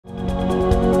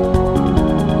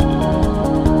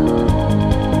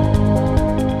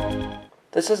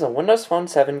This is a Windows Phone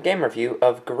 7 game review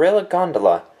of Gorilla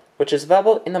Gondola, which is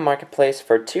available in the marketplace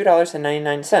for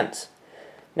 $2.99.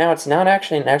 Now, it's not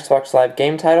actually an Xbox Live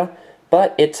game title,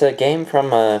 but it's a game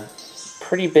from a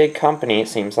pretty big company, it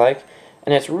seems like,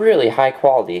 and it's really high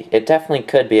quality. It definitely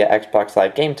could be an Xbox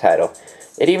Live game title.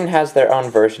 It even has their own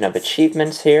version of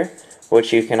achievements here,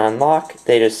 which you can unlock.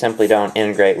 They just simply don't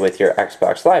integrate with your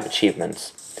Xbox Live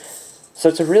achievements. So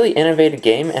it's a really innovative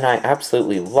game, and I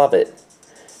absolutely love it.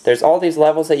 There's all these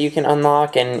levels that you can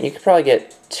unlock, and you could probably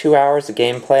get 2 hours of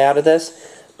gameplay out of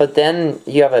this, but then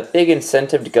you have a big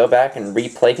incentive to go back and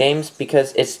replay games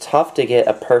because it's tough to get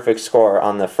a perfect score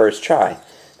on the first try.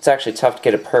 It's actually tough to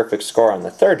get a perfect score on the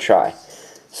third try.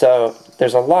 So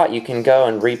there's a lot you can go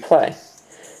and replay.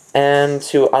 And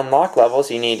to unlock levels,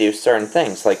 you need to do certain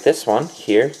things, like this one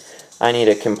here. I need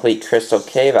to complete Crystal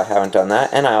Cave, I haven't done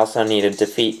that, and I also need to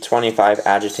defeat 25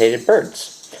 agitated birds.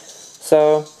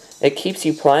 So it keeps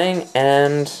you playing,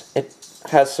 and it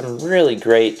has some really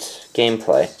great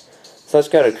gameplay. So let's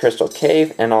go to Crystal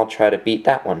Cave, and I'll try to beat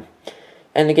that one.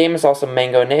 And the game is also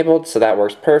Mango enabled, so that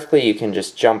works perfectly. You can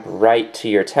just jump right to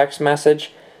your text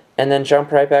message, and then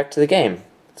jump right back to the game.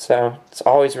 So it's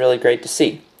always really great to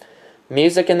see.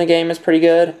 Music in the game is pretty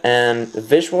good, and the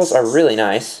visuals are really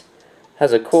nice.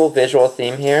 Has a cool visual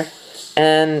theme here,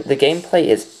 and the gameplay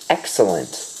is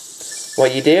excellent.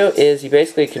 What you do is you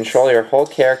basically control your whole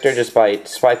character just by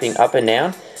swiping up and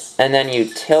down, and then you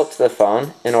tilt the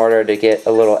phone in order to get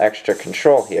a little extra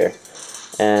control here.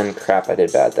 And crap, I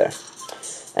did bad there.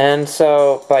 And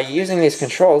so by using these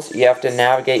controls, you have to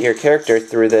navigate your character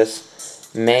through this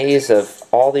maze of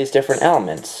all these different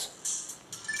elements.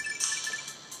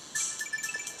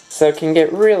 So it can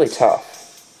get really tough.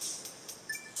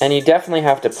 And you definitely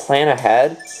have to plan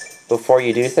ahead before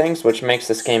you do things, which makes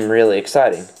this game really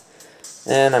exciting.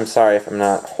 And I'm sorry if I'm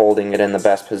not holding it in the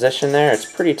best position there. It's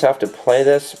pretty tough to play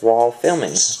this while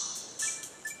filming.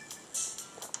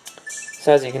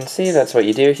 So as you can see, that's what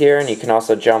you do here, and you can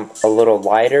also jump a little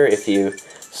lighter if you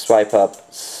swipe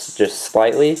up just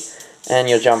slightly, and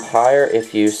you'll jump higher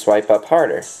if you swipe up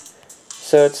harder.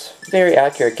 So it's a very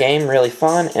accurate game, really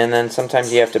fun, and then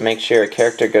sometimes you have to make sure a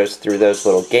character goes through those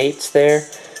little gates there.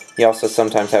 You also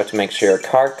sometimes have to make sure a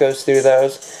cart goes through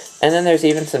those. And then there's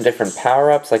even some different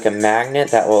power-ups, like a magnet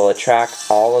that will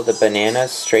attract all of the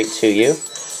bananas straight to you,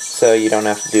 so you don't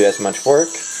have to do as much work.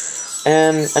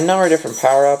 And a number of different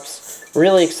power-ups.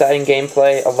 Really exciting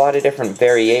gameplay, a lot of different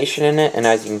variation in it, and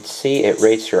as you can see, it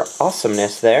rates your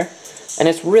awesomeness there. And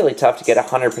it's really tough to get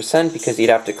 100% because you'd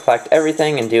have to collect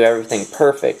everything and do everything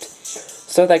perfect.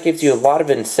 So that gives you a lot of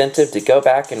incentive to go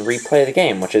back and replay the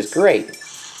game, which is great.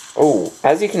 Oh,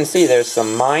 as you can see, there's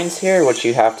some mines here which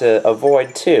you have to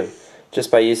avoid too, just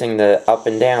by using the up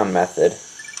and down method.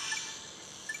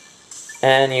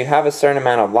 And you have a certain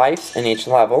amount of lives in each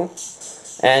level,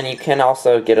 and you can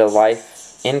also get a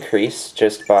life increase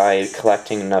just by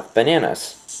collecting enough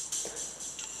bananas.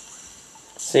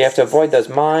 So you have to avoid those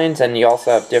mines, and you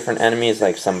also have different enemies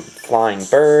like some flying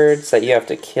birds that you have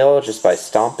to kill just by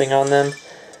stomping on them.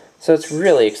 So it's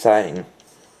really exciting.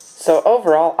 So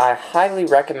overall, I highly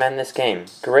recommend this game.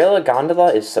 Gorilla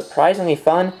Gondola is surprisingly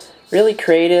fun, really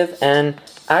creative, and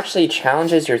actually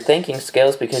challenges your thinking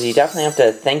skills because you definitely have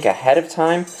to think ahead of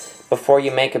time before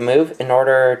you make a move in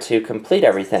order to complete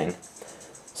everything.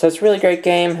 So it's a really great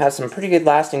game, has some pretty good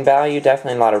lasting value,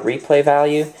 definitely a lot of replay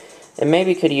value. It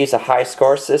maybe could use a high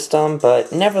score system,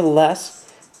 but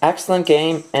nevertheless, excellent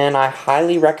game, and I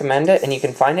highly recommend it, and you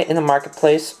can find it in the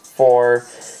marketplace for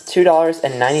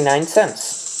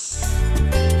 $2.99.